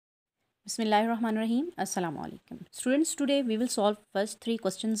Bismillahirrahmanirrahim. Assalamu alaikum. Students, today we will solve first three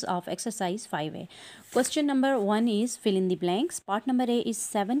questions of exercise 5A. Question number 1 is fill in the blanks. Part number A is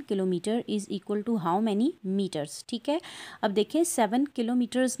 7 kilometer is equal to how many meters. ठीक है, अब देखें 7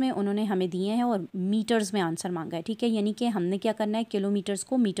 kilometres में उन्होंने हमें दिए हैं और मीटर्स में आंसर मांगा है. ठीक है, यानी कि हमने क्या करना है, किलोमीटर्स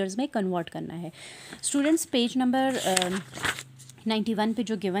को मीटर्स में कन्वर्ट करना है. स्टूडेंट्स, पेज नंबर 91 पे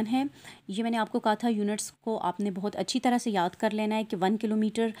जो गिवन है, ये मैंने आपको कहा था यूनिट्स को आपने बहुत अच्छी तरह से याद कर लेना है कि 1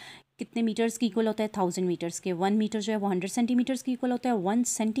 किलोमीटर कितने मीटर्स की इक्वल होता है, 1000 मीटर्स के. 1 मीटर जो है वो 100 सेंटीमीटर्स की इक्वल होता है. 1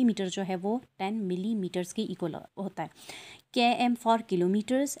 सेंटीमीटर जो है वो 10 मिलीमीटर्स की इक्वल होता है. KM for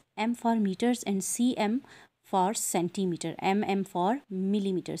kilometres, M for metres and CM for centimetre, MM for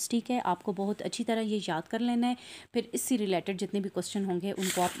millimetres. ठीक है, आपको बहुत अच्छी तरह ये याद कर लेना है, फिर इससे रिलेटेड जितने भी क्वेश्चन होंगे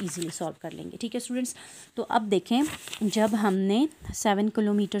उनको आप इजीली सॉल्व कर लेंगे. ठीक है स्टूडेंट्स, तो अब देखें, जब हमने 7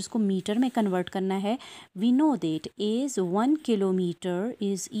 किलोमीटर्स को मीटर में कन्वर्ट करना है, we know that is 1 kilometre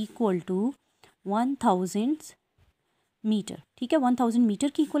is equal to 1000 metre. ठीक है, 1000 मीटर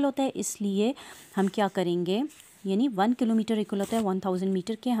की इक्वल होता है, इसलिए हम क्या करेंगे, यानी 1 किलोमीटर इक्वल होता है 1000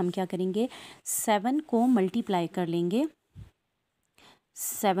 मीटर के. हम क्या करेंगे, 7 को मल्टीप्लाई कर लेंगे,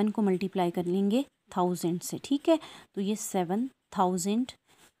 7 को मल्टीप्लाई कर लेंगे 1000 से. ठीक है, तो ये 7000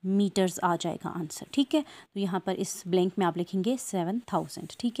 मीटर्स आ जाएगा आंसर. ठीक है, तो यहाँ पर इस ब्लैंक में आप लिखेंगे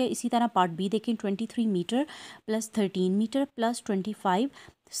 7000. ठीक है, इसी तरह पार्ट बी देखें, 23 metre plus 13 metre plus 25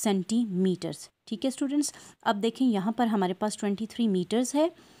 centimetres. ठीक है स्टूडेंट्स, अब देखें यहाँ पर हमारे पास 23 मीटर्स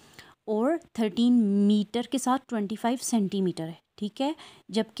है और 13 मीटर के साथ 25 सेंटीमीटर है. ठीक है,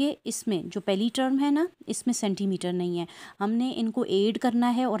 जबकि इसमें जो पहली टर्म है ना, इसमें सेंटीमीटर नहीं है. हमने इनको ऐड करना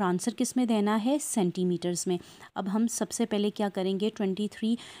है और आंसर किस में देना है, सेंटीमीटर्स में. अब हम सबसे पहले क्या करेंगे,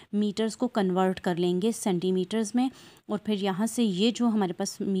 23 मीटर्स को कन्वर्ट कर लेंगे सेंटीमीटर्स में, और फिर यहाँ से ये जो हमारे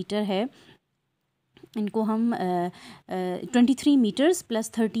पास मीटर है, इनको हम 23 मीटर्स प्लस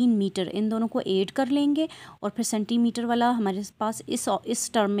 13 मीटर इन दोनों को ऐड कर लेंगे, और फिर सेंटीमीटर वाला हमारे पास इस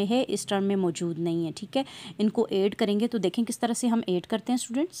टर्म में है, इस टर्म में मौजूद नहीं है. ठीक है, इनको ऐड करेंगे तो देखें किस तरह से हम ऐड करते हैं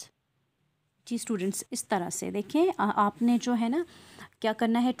स्टूडेंट्स. जी स्टूडेंट्स, इस तरह से देखें, आपने जो है ना क्या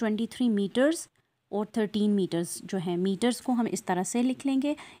करना है, 23 मीटर्स और 13 मीटर्स जो है, मीटर्स को हम इस तरह से लिख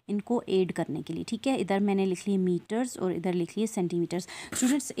लेंगे इनको ऐड करने के लिए. ठीक है, इधर मैंने लिख लिए मीटर्स और इधर लिख लिए सेंटीमीटर्स.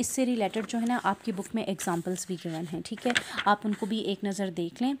 स्टूडेंट्स, इससे रिलेटेड जो है ना आपकी बुक में एग्जांपल्स भी गिवन हैं. ठीक है, आप उनको भी एक नज़र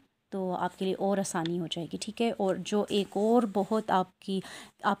देख लें तो आपके लिए और आसानी हो जाएगी. ठीक है, और जो एक और बहुत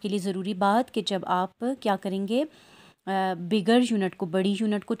आपके लिए ज़रूरी बात, कि जब आप क्या करेंगे, बिगर यूनिट को, बड़ी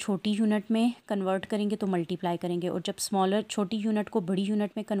यूनिट को छोटी यूनिट में कन्वर्ट करेंगे तो मल्टीप्लाई करेंगे, और जब स्मॉलर छोटी यूनिट को बड़ी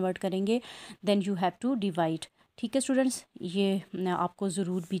यूनिट में कन्वर्ट करेंगे then you have to divide. ठीक है स्टूडेंट्स, ये आपको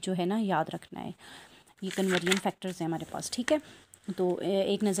ज़रूर भी जो है ना याद रखना है. ये कन्वर्जन फैक्टर्स हैं हमारे पास. ठीक है, तो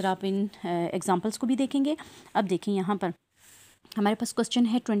एक नज़र आप इन एग्जांपल्स को भी देखेंगे. अब देखें, यहाँ पर हमारे पास क्वेश्चन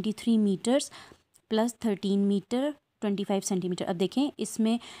है 23 मीटर्स प्लस 13 मीटर 25 सेंटीमीटर. अब देखें,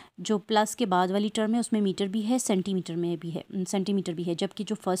 इसमें जो प्लस के बाद वाली टर्म है उसमें मीटर भी है, सेंटीमीटर में भी है, सेंटीमीटर भी है, जबकि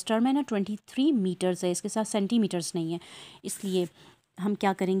जो फर्स्ट टर्म है ना 23 मीटर्स है, इसके साथ सेंटीमीटर्स नहीं है, इसलिए हम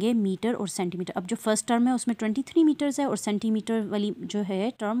क्या करेंगे, मीटर और सेंटीमीटर. अब जो फर्स्ट टर्म है उसमें 23 मीटर्स है और सेंटीमीटर वाली जो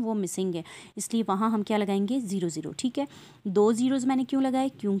है टर्म वो मिसिंग है, इसलिए वहाँ हम क्या लगाएंगे, 0 0. ठीक है, 2 ज़ीरोज़ मैंने क्यों लगाए,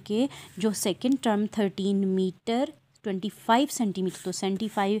 क्योंकि जो सेकेंड टर्म 13 मीटर 25 सेंटीमीटर, तो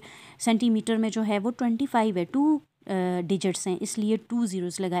 75 सेंटीमीटर में जो है वो 25 है, 2 डिजिट्स हैं, इसलिए 2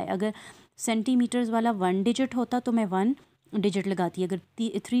 ज़ीरोज़ लगाए. अगर सेंटीमीटर्स वाला 1 डिजिट होता तो मैं 1 डिजिट लगाती, अगर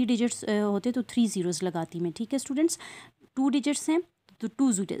 3 डिजिट्स होते तो 3 ज़ीरोज़ लगाती मैं. ठीक है स्टूडेंट्स, 2 डिजिट्स हैं तो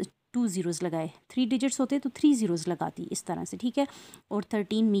 2 ज़ीरोज़ लगाए, 3 डिजिट्स होते तो 3 ज़ीरोज़ लगाती, इस तरह से. ठीक है, और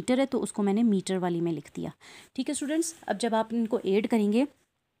 13 मीटर है तो उसको मैंने मीटर वाली में लिख दिया. ठीक है स्टूडेंट्स, अब जब आप इनको ऐड करेंगे,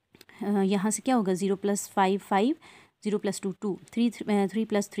 यहाँ से क्या होगा, 0 + 5 5, 0 + 2 2, 3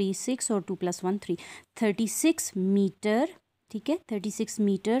 + 3 6 और 2 + 1 3, 36 मीटर. ठीक है, 36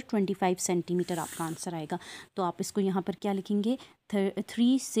 मीटर 25 सेंटीमीटर आपका आंसर आएगा. तो आप इसको यहाँ पर क्या लिखेंगे,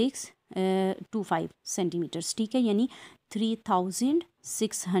 3625 सेंटीमीटर्स. ठीक है, यानी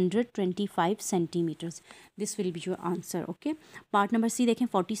 3625 centimetres. This will be your answer. Okay, part number C देखें,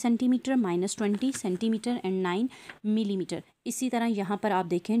 40 centimetre minus 20 centimetre and 9 millimetre. इसी तरह यहाँ पर आप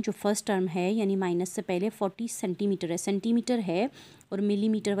देखें, जो फर्स्ट टर्म है यानी माइनस से पहले 40 सेंटीमीटर है, सेंटीमीटर है और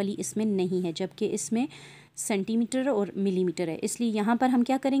मिलीमीटर वाली इसमें नहीं है, जबकि इसमें सेंटीमीटर और मिलीमीटर है, इसलिए यहाँ पर हम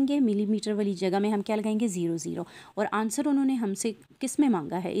क्या करेंगे, मिलीमीटर वाली जगह में हम क्या लगाएंगे, 0 0. और आंसर उन्होंने हमसे किस में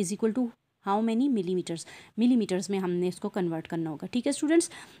मांगा है, is equal to how many millimetres, millimetres में हमने इसको कन्वर्ट करना होगा. ठीक है स्टूडेंट्स,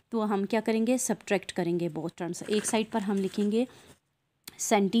 तो हम क्या करेंगे, सब्ट्रैक्ट करेंगे बोथ टर्म्स. एक साइड पर हम लिखेंगे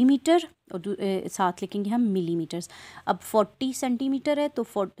सेंटीमीटर और साथ लिखेंगे हम मिलीमीटर्स. अब 40 सेंटीमीटर है तो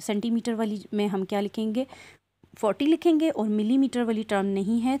सेंटीमीटर वाली में हम क्या लिखेंगे, 40 लिखेंगे और मिलीमीटर वाली टर्म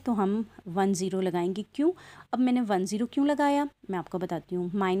नहीं है तो हम 10 लगाएंगे। क्यों? अब मैंने 10 क्यों लगाया मैं आपको बताती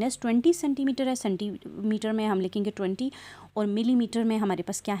हूँ। -20 सेंटीमीटर है, सेंटीमीटर में हम लिखेंगे 20 और मिलीमीटर में हमारे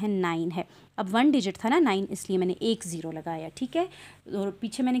पास क्या है 9 है। अब 1 डिजिट था ना 9, इसलिए मैंने 1 0 लगाया, ठीक है। और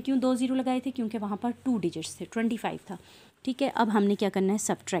पीछे मैंने क्यों 2 0 लगाए थे? क्योंकि वहाँ पर 2 डिजिट्स थे, 25 था, ठीक है। अब हमने क्या करना है,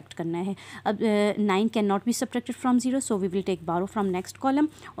 सब्ट्रैक्ट करना है। अब 9 can not be subtracted from 0, so we will take बारो फ्रॉम नेक्स्ट कॉलम,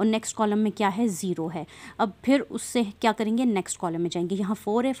 और नेक्स्ट कॉलम में क्या है 0 है। अब फिर उससे क्या करेंगे, नेक्स्ट कॉलम में जाएंगे। यहाँ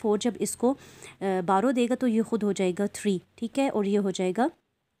 4 है, 4 जब इसको बारो देगा तो ये खुद हो जाएगा 3, ठीक है, और ये हो जाएगा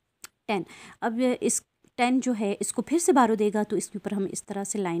 10। अब इस 10 जो है इसको फिर से बारो देगा तो इसके ऊपर हम इस तरह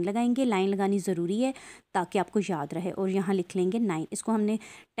से लाइन लगाएंगे। लाइन लगानी ज़रूरी है ताकि आपको याद रहे, और यहाँ लिख लेंगे 9। इसको हमने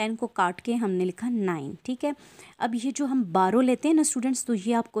 10 को काट के हमने लिखा 9, ठीक है। अब ये जो हम बारो लेते हैं ना स्टूडेंट्स, तो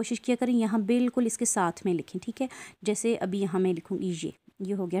ये आप कोशिश किया करें यहाँ बिल्कुल इसके साथ में लिखें, ठीक है। जैसे अभी यहाँ मैं लिखूँगी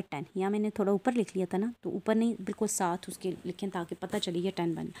ये हो गया 10, यहाँ मैंने थोड़ा ऊपर लिख लिया था ना, तो ऊपर नहीं बिल्कुल साथ उसके लिखें ताकि पता चले ये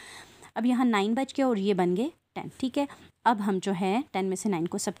 10 बन। अब यहाँ 9 बच गया और ये बन गए 10, ठीक है। अब हम जो है 10 में से 9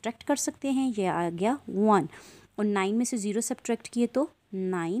 को सब्ट्रैक्ट कर सकते हैं, ये आ गया 1, और 9 में से 0 सब्ट्रैक्ट किए तो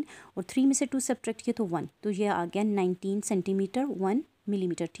 9, और 3 में से 2 सब्ट्रैक्ट किए तो 1, तो ये आ गया 19 सेंटीमीटर 1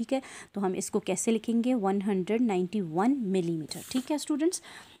 मिलीमीटर, ठीक है। तो हम इसको कैसे लिखेंगे, 191 मिलीमीटर, ठीक है स्टूडेंट्स।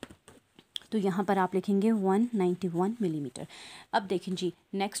 तो यहाँ पर आप लिखेंगे 191 मिलीमीटर। अब देखें जी,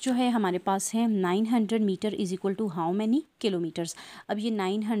 नेक्स्ट जो है हमारे पास है 900 metre is equal to how many kilometres. अब ये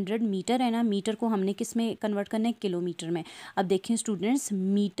 900 मीटर है ना, मीटर को हमने किस में कन्वर्ट करना है, किलोमीटर में। अब देखें स्टूडेंट्स,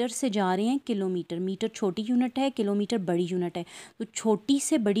 मीटर से जा रहे हैं किलोमीटर, मीटर छोटी यूनिट है, किलोमीटर बड़ी यूनिट है, तो छोटी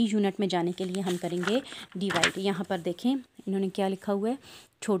से बड़ी यूनिट में जाने के लिए हम करेंगे डिवाइड। यहाँ पर देखें इन्होंने क्या लिखा हुआ है,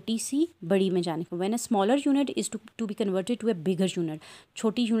 छोटी सी बड़ी में जाने को। When a smaller unit is to be converted to A bigger unit,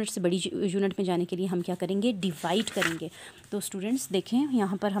 छोटी यूनिट से बड़ी यूनिट में जाने के लिए हम क्या करेंगे, डिवाइड करेंगे। तो स्टूडेंट्स देखें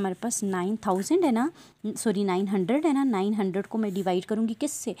यहाँ पर हमारे पास 9000 है ना, सॉरी 900 है ना, 900 को मैं डिवाइड करूँगी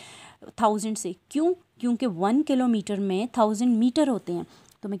किससे, 1000 से। क्यों? क्योंकि 1 किलोमीटर में 1000 मीटर होते हैं,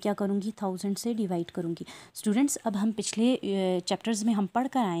 तो मैं क्या करूँगी, 1000 से डिवाइड करूँगी। स्टूडेंट्स अब हम पिछले चैप्टर्स में हम पढ़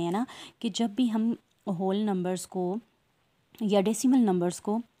कर आए हैं ना कि जब भी हम होल नंबर्स को या डेसिमल नंबर्स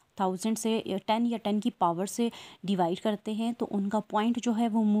को 1000 से 10 या 10 की पावर से डिवाइड करते हैं तो उनका पॉइंट जो है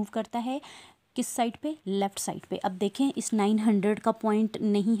वो मूव करता है किस साइड पे, लेफ़्ट साइड पे। अब देखें इस 900 का पॉइंट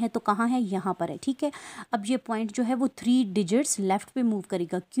नहीं है तो कहाँ है, यहाँ पर है, ठीक है। अब ये पॉइंट जो है वो 3 डिजिट्स लेफ़्ट पे मूव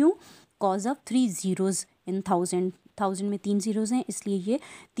करेगा। क्यों? कॉज ऑफ 3 ज़ीरोज़ इन 1000 में 3 ज़ीरोज़ हैं, इसलिए ये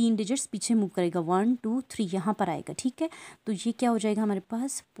 3 डिजिट्स पीछे मूव करेगा, 1 2 3 यहाँ पर आएगा, ठीक है। तो ये क्या हो जाएगा हमारे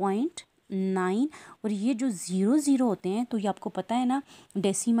पास 0.9, और ये जो 0 होते हैं तो ये आपको पता है ना,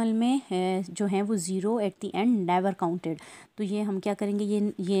 डेसिमल में जो है वो 0 at the end never counted. तो ये हम क्या करेंगे,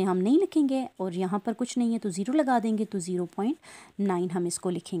 ये हम नहीं लिखेंगे, और यहाँ पर कुछ नहीं है तो 0 लगा देंगे, तो 0.9 हम इसको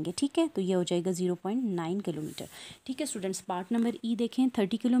लिखेंगे, ठीक है। तो ये हो जाएगा 0.9 किलोमीटर, ठीक है स्टूडेंट्स। पार्ट नंबर ई देखें,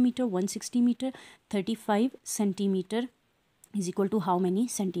 30 kilometre 160 metre 35 centimetre is equal to how many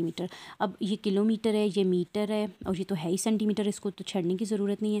centimetre. अब ये किलोमीटर है, ये मीटर है, और ये तो है ही सेंटीमीटर, इसको तो छेड़ने की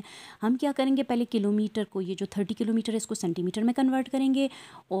ज़रूरत नहीं है। हम क्या करेंगे, पहले किलोमीटर को, ये जो 30 किलोमीटर है इसको सेंटीमीटर में कन्वर्ट करेंगे,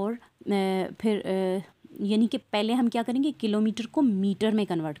 और फिर यानी कि पहले हम क्या करेंगे, किलोमीटर को मीटर में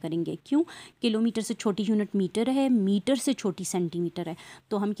कन्वर्ट करेंगे। क्यों? किलोमीटर से छोटी यूनिट मीटर है, मीटर से छोटी सेंटीमीटर है,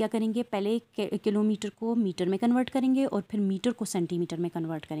 तो हम क्या करेंगे, पहले किलोमीटर को मीटर में कन्वर्ट करेंगे और फिर मीटर को सेंटीमीटर में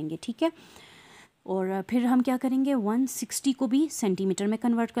कन्वर्ट करेंगे, ठीक है। और फिर हम क्या करेंगे, 160 को भी सेंटीमीटर में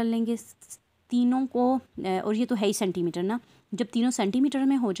कन्वर्ट कर लेंगे, तीनों को, और ये तो है ही सेंटीमीटर ना। जब तीनों सेंटीमीटर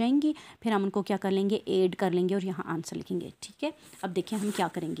में हो जाएंगी फिर हम उनको क्या कर लेंगे, ऐड कर लेंगे और यहाँ आंसर लिखेंगे, ठीक है। अब देखिए हम क्या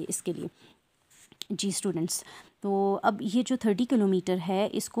करेंगे इसके लिए जी स्टूडेंट्स। तो अब ये जो 30 किलोमीटर है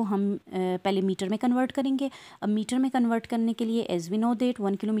इसको हम पहले मीटर में कन्वर्ट करेंगे। अब मीटर में कन्वर्ट करने के लिए as we know that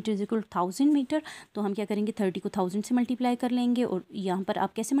 1 kilometre is equal 1000 metre, तो हम क्या करेंगे, 30 को 1000 से मल्टीप्लाई कर लेंगे, और यहाँ पर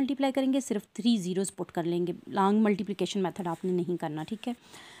आप कैसे मल्टीप्लाई करेंगे, सिर्फ 3 ज़ीरोज़ पुट कर लेंगे, लॉन्ग मल्टीप्लिकेशन मेथड आपने नहीं करना, ठीक है।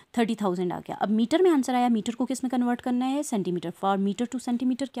 30,000 आ गया। अब मीटर में आंसर आया, मीटर को किस में कन्वर्ट करना है, centimetre. For metre two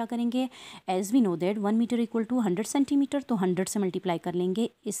centimetre क्या करेंगे, as we know that 1 metre equal to 100 centimetre, तो 100 से मल्टीप्लाई कर लेंगे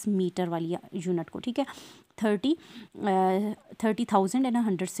इस मीटर वाली यूनिट को, ठीक है। 30,000 है ना,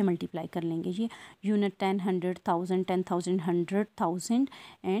 100 से मल्टीप्लाई कर लेंगे, ये यूनिट 10 100,000 10,000 100,000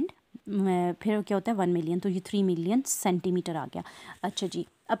 एंड फिर क्या होता है 1 मिलियन, तो ये 3 मिलियन सेंटीमीटर आ गया। अच्छा जी,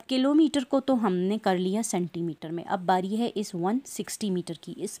 अब किलोमीटर को तो हमने कर लिया सेंटीमीटर में, अब बारी है इस 160 मीटर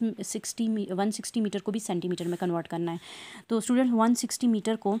की। इस 160 मीटर को भी सेंटीमीटर में कन्वर्ट करना है। तो स्टूडेंट 160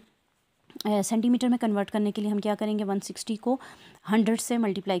 मीटर को सेंटीमीटर में कन्वर्ट करने के लिए हम क्या करेंगे, 160 को 100 से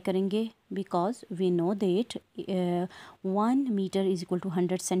मल्टीप्लाई करेंगे, because we know that 1 metre is equal to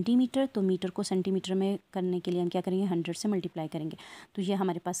 100 centimetre. तो मीटर को सेंटीमीटर में करने के लिए हम क्या करेंगे, 100 से मल्टीप्लाई करेंगे। तो ये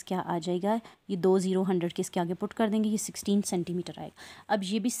हमारे पास क्या आ जाएगा, ये 2 0 100 के इसके आगे पुट कर देंगे, ये 16 सेंटीमीटर आएगा। अब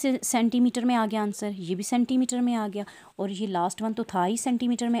ये भी सेंटीमीटर में आ गया आंसर, ये भी सेंटीमीटर में आ गया, और ये लास्ट वन तो था ही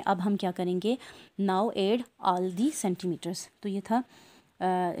सेंटीमीटर में। अब हम क्या करेंगे, now add all the centimetres. तो ये था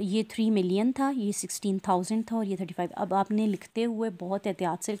ये 3 मिलियन था, ये 16,000 था, और ये 35। अब आपने लिखते हुए बहुत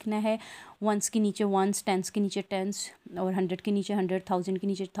एहतियात से लिखना है, वंस के नीचे वंस, टेंस के नीचे टेंस, और 100 के नीचे 100, 1000 के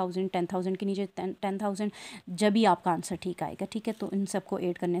नीचे 1000, 10,000 के नीचे 10,000, जब भी आपका आंसर ठीक आएगा। ठीक है, तो इन सबको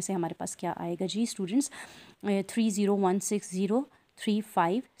ऐड करने से हमारे पास क्या आएगा जी स्टूडेंट्स,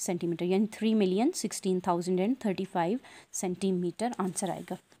 30,160,35 सेंटीमीटर, यानी 3,16,035 सेंटीमीटर आंसर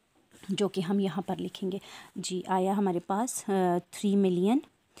आएगा, जो कि हम यहाँ पर लिखेंगे जी। आया हमारे पास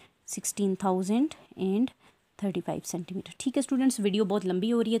 3,16,035 सेंटीमीटर। ठीक है स्टूडेंट्स, वीडियो बहुत लंबी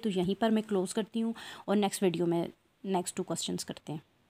हो रही है, तो यहीं पर मैं क्लोज़ करती हूँ, और नेक्स्ट वीडियो में नेक्स्ट 2 क्वेश्चंस करते हैं।